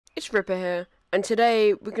It's Ripper here, and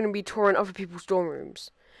today we're going to be touring other people's dorm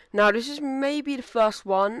rooms. Now, this is maybe the first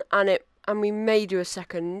one, and we may do a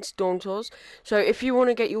second dorm tours. So if you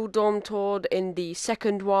want to get your dorm toured in the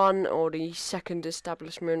second one or the second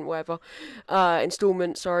establishment, whatever,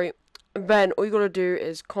 installment, sorry, then all you gotta do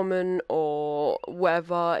is comment or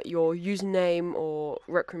whatever your username or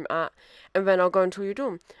rec room at, and then I'll go and tour your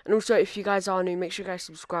dorm. And also, if you guys are new, make sure you guys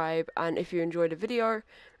subscribe, and if you enjoyed the video,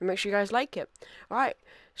 make sure you guys like it. Alright,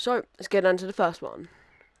 so let's get on to the first one.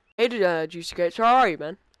 Hey there, Juicy Goats, how are you,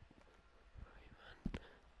 man?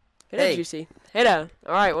 Hey there, Juicy. Hey there.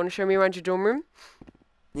 Alright, want to show me around your dorm room?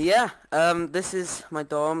 Yeah, this is my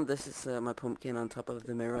dorm. This is my pumpkin on top of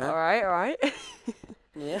the mirror. Alright.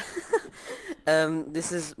 Yeah.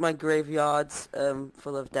 This is my graveyards,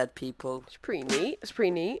 full of dead people. It's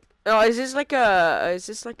pretty neat. Oh, is this like a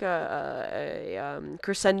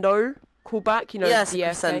Crescendo callback? You know, yes, DFK?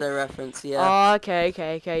 Crescendo reference, yeah. Oh, okay,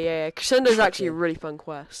 yeah. Crescendo's actually a really fun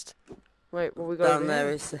quest. Wait, what we got Down over there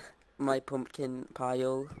here? is my pumpkin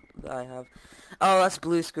pile that I have. Oh, that's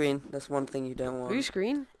blue screen. That's one thing you don't want. Blue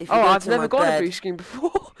screen? If you Oh, go I've to never my got a bed- blue screen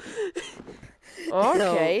before.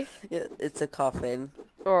 Okay. No, it's a coffin.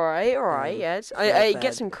 Alright, yes. my I bed.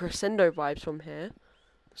 get some Crescendo vibes from here.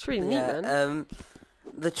 It's really neat, Yeah, man.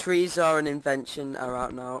 the trees are an invention are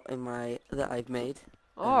out now that I've made.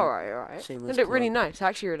 Alright. They shameless look really plug. nice. I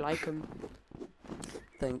actually really like them.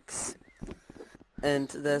 Thanks. And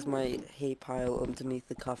there's my hay pile underneath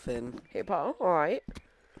the coffin, Hey, pal. Alright.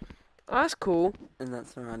 Oh, that's cool. and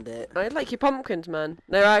that's around it. I like your pumpkins, man.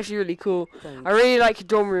 They're actually really cool. Thanks. I really like your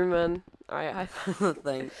dorm room, man. Alright,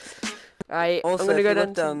 Thanks. I'm Also, gonna if go you down.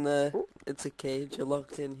 look down there, Ooh. it's a cage. You're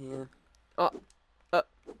locked in here.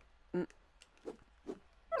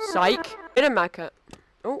 Psych. Hey there, Maccat.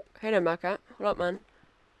 Oh, hey there, Maccat. What up, man?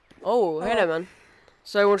 Oh, hey there, man.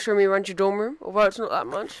 So, you want to show me around your dorm room? Although it's not that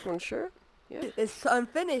much, want to show it? It's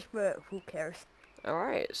unfinished, but who cares?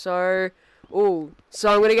 Alright, so... Oh,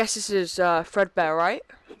 so I'm gonna guess this is Fredbear, right?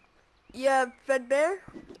 Yeah, Fredbear.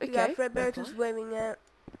 You got Okay. Fredbear just waving at.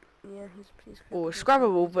 Yeah, he's Oh, it's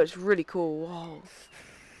scrabbable, but it's really cool. Whoa.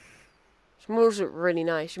 Smells look really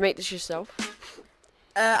nice. You make this yourself?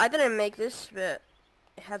 I didn't make this, but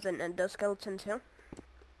it has an endoskeleton too.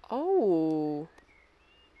 Oh.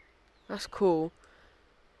 That's cool.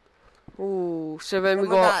 Oh, so then And we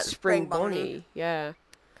we got got Spring Spring Bonnie. Bonnie. Yeah.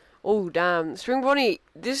 Oh, damn. Spring Bonnie,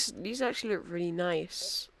 these actually look really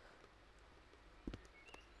nice.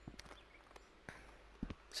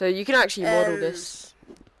 So you can actually model this.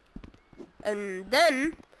 And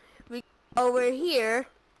then over here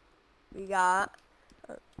we got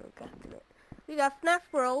FNAF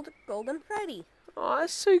World Golden Freddy. Oh,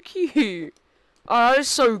 that's so cute. Oh, that's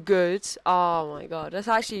so good. Oh my god, that's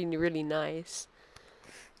actually really nice.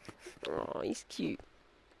 Oh, he's cute.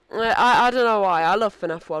 I don't know why. I love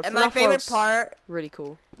FNAF World. And FNAF my favorite World's part really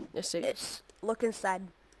cool. Let's see. is look inside.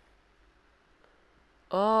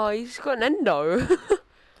 Oh, he's got an endo.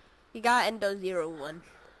 You got Endo 01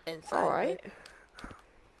 inside. Alright.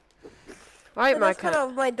 Alright, But my that's kind cat.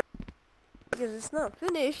 of my because it's not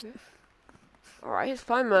finished. Alright, it's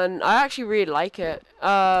fine, man. I actually really like it.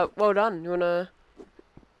 Well done. You wanna...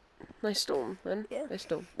 Nice storm, man. Yeah. Nice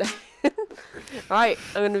storm. Alright,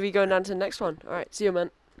 I'm gonna be going down to the next one. Alright, see you, man.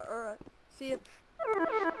 Alright, see you.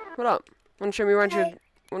 What up? Wanna show me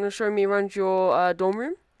around your dorm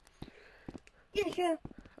room? Yeah, sure.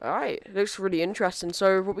 Alright, it looks really interesting.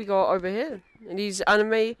 So, what we got over here? And these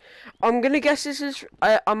anime... I'm gonna guess this is...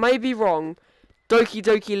 I may be wrong. Doki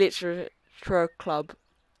Doki Literature Club.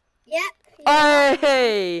 Yep.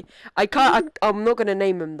 Hey! I'm not gonna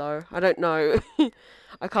name them, though. I don't know.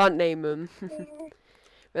 I can't name them.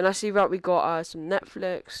 Then I see that we got some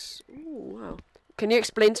Netflix. Ooh, wow. Can you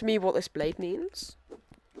explain to me what this blade means?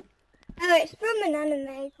 Oh, it's from an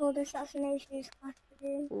anime called Assassination Classroom.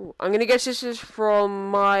 Ooh, I'm gonna guess this is from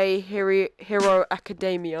My Hero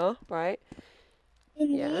Academia, right?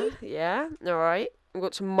 Yeah. Alright. We've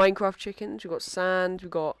got some Minecraft chickens, we've got sand, we've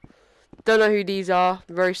got... Don't know who these are.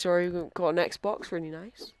 Very sorry, we've got an Xbox, really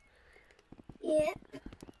nice. Yeah.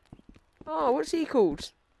 Oh, what's he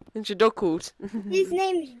called? What's your dog called? His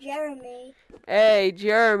name's Jeremy. Hey,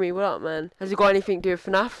 Jeremy, what up, man? Has he got anything to do with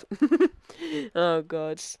FNAF? Oh,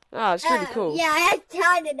 God. Ah, it's really cool. Yeah, I had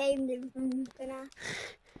kind of named him from FNAF.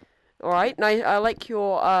 Alright, nice. I like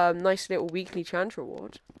your nice little weekly challenge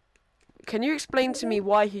reward. Can you explain to me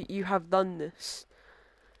why you have done this?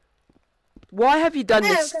 Why have you done No,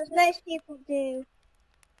 this? because most people do.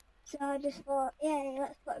 So I just thought, yeah,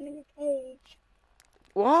 let's put him in a cage.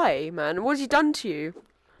 Why, man? What has he done to you?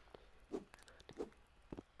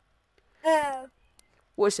 Oh,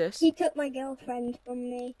 What is this? He took my girlfriend from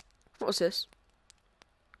me. What's this?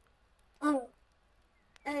 Oh.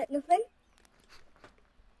 Nothing?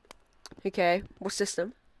 Okay, what's this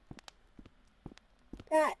then?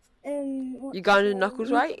 That's, what's You got the into name?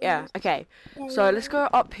 Knuckles, right? Yeah, okay. Yeah, So yeah, let's go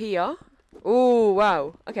up here. Oh,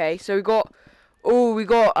 wow. Okay, so we got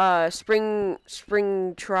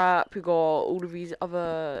spring trap, we got all of these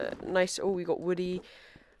other nice, we got Woody.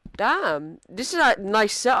 Damn, this is a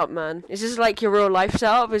nice setup, man. Is this like your real life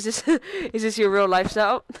setup? Is this is this your real life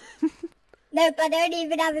setup? Nope, I don't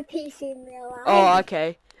even have a PC in real life. Oh,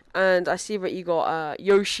 okay. And I see that you got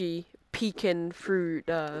Yoshi peeking through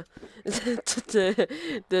the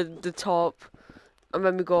the top. And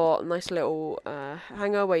then we got a nice little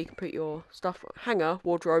hanger where you can put your stuff.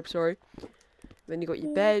 Wardrobe, sorry. Then you got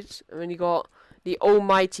your bed, and then you got the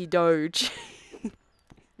almighty Doge.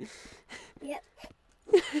 Yep.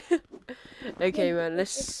 Okay, man.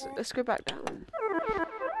 Let's go back down.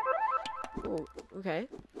 Oh, okay.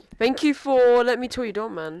 Thank you for letting me tour your door,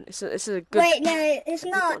 man. It's a good. Wait, no, it's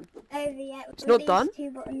not one. over yet. It's We've not got done?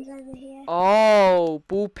 these 2 buttons over here. Oh,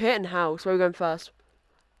 ball pit and house. Where are we going first?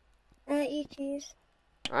 You choose.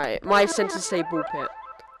 Alright, my senses say ball pit.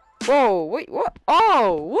 Whoa, wait, what?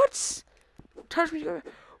 Oh, what? Touch me.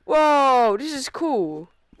 Whoa, this is cool.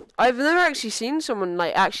 I've never actually seen someone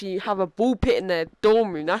like actually have a ball pit in their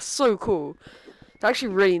dorm room. That's so cool. It's actually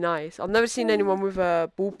really nice. I've never seen anyone with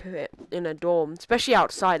a ball pit in a dorm, especially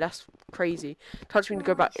outside. That's crazy. Touch me to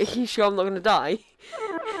go back. Are you sure I'm not gonna die?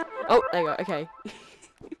 Oh, there you go. Okay.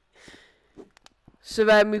 So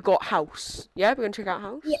then we've got house. Yeah, we're gonna check out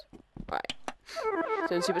house. Yep. Right.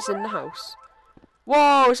 So let's see what's in the house.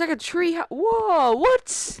 Whoa, it's like a tree house. Whoa,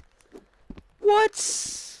 what?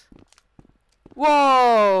 What?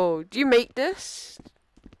 Whoa, do you make this?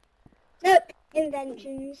 Nope,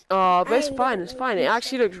 inventions. Oh, but it's I fine, don't it's know fine. It this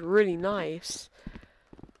actually looks really nice.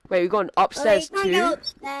 Wait, we've got an Oh, upstairs you can't go too?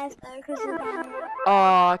 upstairs though, because of that.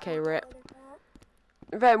 Oh, okay, right.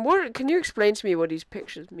 Then, what, can you explain to me what these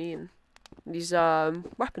pictures mean? These,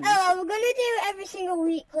 weapons? Oh, we're gonna do every single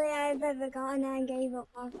weekly I've ever got, and I gave up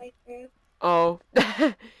halfway through. Oh.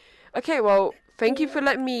 Okay, well, thank you for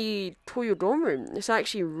letting me tour your dorm room. It's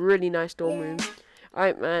actually a really nice dorm room.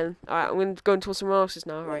 Alright, man. Alright, I'm going to go and tour someone else's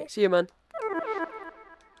now. Alright, see you, man.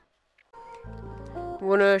 You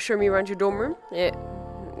want to show me around your dorm room? Yeah.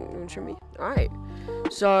 You want to show me? Alright.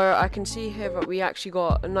 So, I can see here that we actually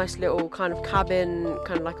got a nice little kind of cabin,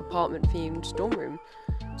 kind of like apartment themed dorm room.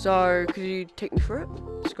 So, could you take me through it?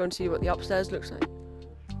 Let's go and see what the upstairs looks like.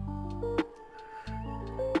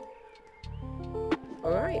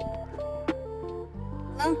 Alright.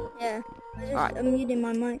 Oh, yeah. Alright. I'm muting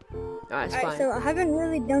my mic. Alright, it's Alright, fine. so I haven't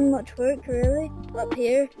really done much work really up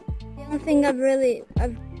here. The only thing I've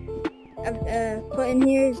put in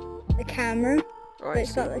here is the camera. But Alright,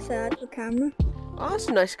 it's got like an actual camera. oh, that's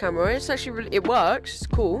a nice camera. It's actually really, it works. It's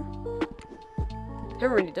cool.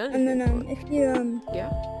 Haven't really done And anything. then if you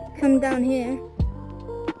Yeah. come down here,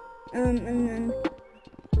 and then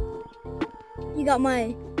you got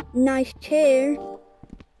my nice chair.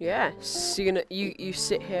 Yes. So you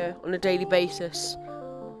sit here on a daily basis,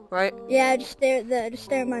 right? Yeah, just stare at just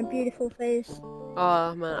stare at my beautiful face.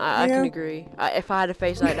 Oh man, I You can know? agree. If I had a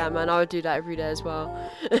face like that, man, I would do that every day as well.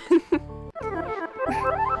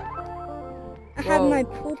 I have Whoa. my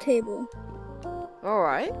pool table. All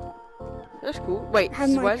right. That's cool. Wait, I have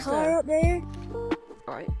my where's car that? up there.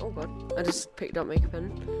 All right. Oh god, I just picked up makeup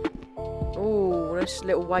pen. Oh, nice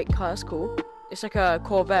little white car. That's cool. It's like a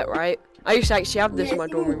Corvette, right? I used to actually have this Yeah, in my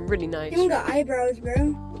it's dorm even- room. Really nice. Even got eyebrows, bro.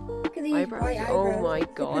 Look at these Eyebrows? white eyebrows. Oh my They're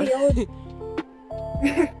god. pretty old.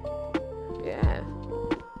 Yeah.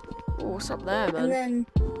 Oh, what's up there, man? And then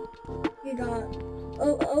you got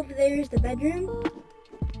over there is the bedroom.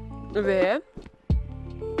 Over here.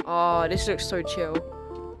 Oh, this looks so chill.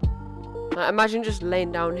 Like, imagine just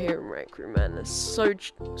laying down here in Rec Room, man. That's so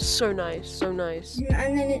nice, so nice.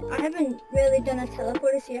 And then I haven't really done a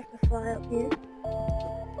teleporter, so you have to fly up here.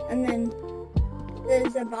 And then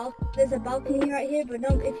there's a balcony right here, but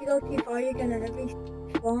don't, if you go too far, you're gonna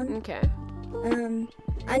respawn. Okay.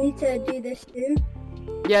 I need to do this too.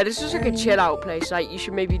 Yeah, this is like a chill out place. Like, you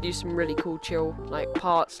should maybe do some really cool chill, like,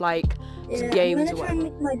 parts, like, some games I'm or gonna try and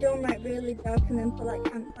whatever. make my dome like really dark and then put like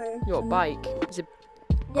campfire. Your and- bike. Is it?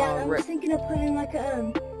 Yeah, Oh, I was rip. thinking of putting like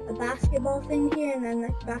a basketball thing here and then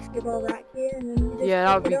like a basketball rack here and then you just Yeah,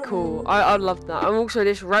 that would pick be it up cool. and- I'd love that. And also,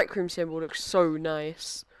 this Rec Room symbol looks so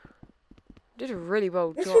nice. Did a really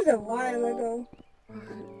well This job. was a while ago.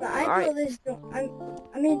 But I Alright. built this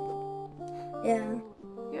I mean, yeah.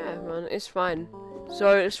 Yeah, man, it's fine. So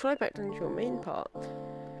let's fly back down to your main part.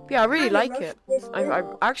 Yeah, I really Kinda like rough it. this I bit.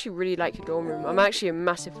 actually really like your dorm room. I'm actually a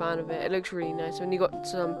massive fan of it. It looks really nice. And you got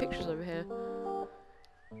some pictures over here.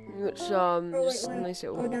 You got some Oh, wait, just wait. nice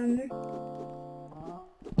Go little. down there.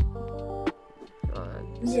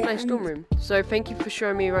 It's a Yeah, nice and- dorm room. So thank you for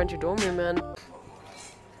showing me around your dorm room, man.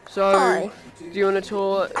 So Hi. do you want to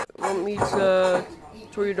tour? Want me to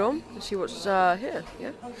tour your dorm and see what's here?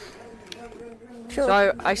 Yeah. Sure.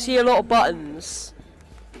 So I see a lot of buttons.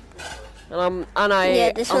 And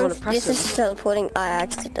Yeah, this I'm one's gonna press this them. is teleporting.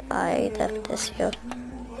 I left this here.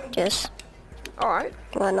 Just Alright.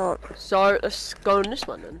 why not? So let's go on this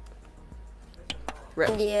one then.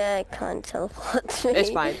 Rip. Yeah, it can't teleport me. It's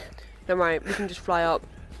fine. Don't worry, we can just fly up.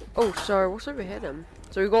 Oh, so what's over here then?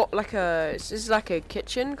 So we got like this is like a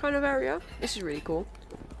kitchen kind of area. This is really cool.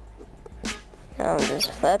 There's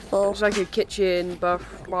a third floor. It's like a kitchen,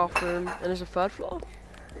 bathroom, and there's a third floor.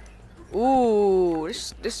 Ooh,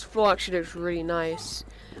 this floor actually looks really nice.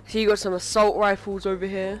 So you got some assault rifles over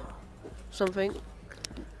here, something.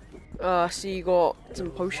 So you got some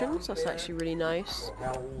potions. That's actually really nice.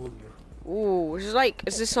 Ooh, is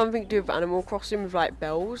this something to do with Animal Crossing with like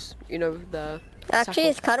bells? You know, with the. Actually,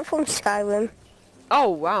 it's kind of from Skyrim. Oh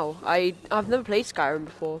wow, I've never played Skyrim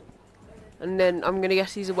before. And then I'm gonna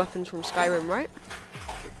guess these are weapons from Skyrim, right?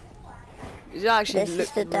 These actually This look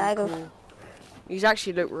is the really dagger. cool. These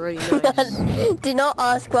actually look really nice. Do not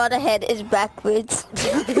ask why the head is backwards.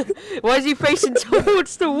 Why is he facing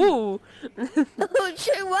towards the wall? Oh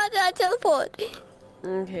shit, why did I teleport?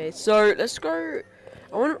 Okay, so let's go.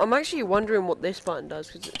 I'm actually wondering what this button does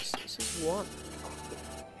because it says one.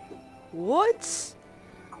 What?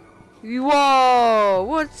 Whoa!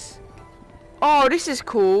 What? Oh, this is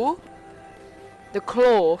cool. The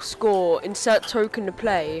claw score insert token to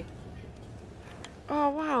play. Oh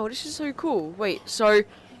wow, this is so cool. Wait, so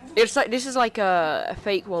it's like this is like a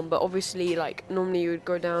fake one, but obviously like normally you would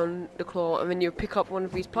go down the claw and then you would pick up one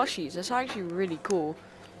of these plushies. That's actually really cool.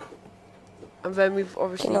 And then we've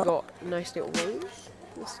obviously got a nice little rose.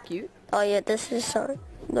 That's cute. Oh yeah, this is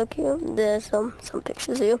look here. There's some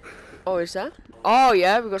pictures here. Oh, is that? Oh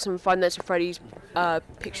yeah, we've got some Five Nights at Freddy's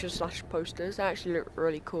pictures slash posters. They actually look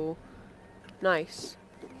really cool. Nice.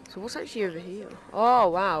 So what's actually over here? Oh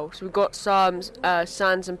wow. So we've got some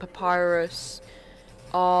sands and papyrus.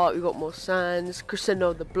 We've got more sands. Crescendo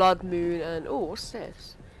of the Blood Moon, and oh, what's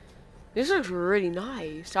this? This looks really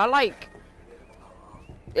nice. I like.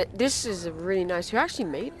 This is a really nice. Who actually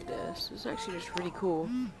made this? It's actually just really cool.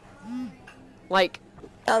 Like.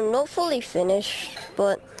 I'm not fully finished,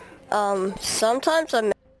 but sometimes I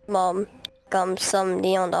make some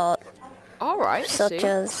neon art, All right. such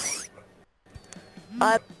as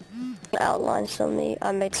I outlined some.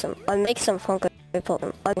 I make some Funko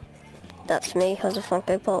Pop. That's me as a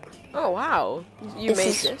Funko Pop. Oh wow. You This made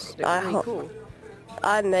is- this. Looks I really hope- cool.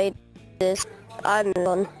 I made this. I'm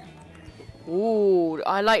on. Ooh,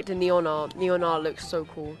 I like the neon art. Neon art looks so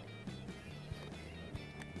cool.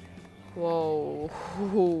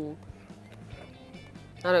 Whoa.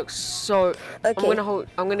 That looks so. Okay.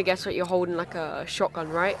 I'm gonna guess that you're holding like a shotgun,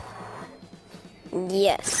 right?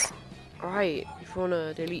 Yes. Alright, if you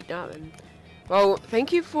wanna delete that then. Well,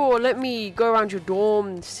 thank you for letting me go around your dorm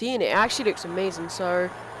and seeing it. It actually looks amazing, so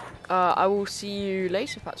I will see you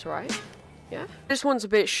later if that's alright. Yeah? This one's a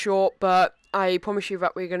bit short, but I promise you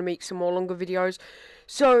that we're gonna make some more longer videos.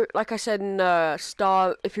 So, like I said in the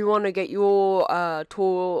start, if you wanna get your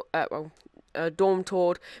dorm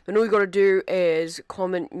toured, then all you gotta do is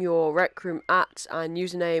comment your rec room @ and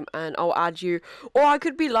username, and I'll add you. Or I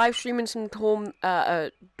could be live streaming some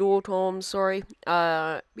door tours, sorry.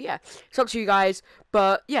 Yeah, it's up to you guys.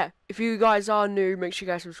 But yeah, if you guys are new, make sure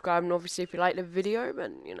you guys subscribe, and obviously if you like the video,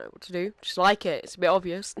 then you know what to do. Just like it. It's a bit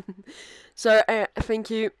obvious. So thank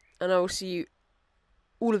you, and I will see you,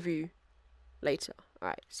 all of you, later.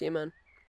 Alright, see you, man.